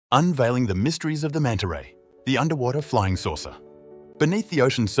Unveiling the mysteries of the manta ray, the underwater flying saucer. Beneath the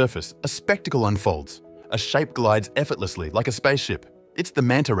ocean's surface, a spectacle unfolds. A shape glides effortlessly like a spaceship. It's the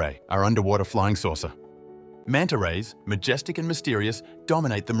manta ray, our underwater flying saucer. Manta rays, majestic and mysterious,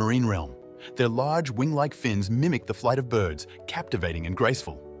 dominate the marine realm. Their large wing-like fins mimic the flight of birds, captivating and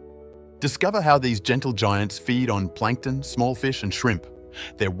graceful. Discover how these gentle giants feed on plankton, small fish and shrimp.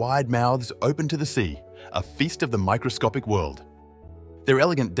 Their wide mouths open to the sea, a feast of the microscopic world. Their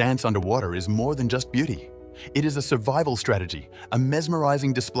elegant dance underwater is more than just beauty. It is a survival strategy, a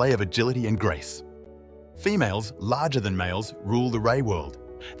mesmerizing display of agility and grace. Females, larger than males, rule the ray world.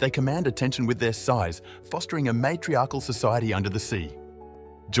 They command attention with their size, fostering a matriarchal society under the sea.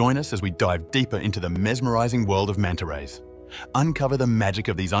 Join us as we dive deeper into the mesmerizing world of manta rays. Uncover the magic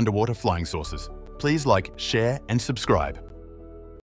of these underwater flying saucers. Please like, share, and subscribe.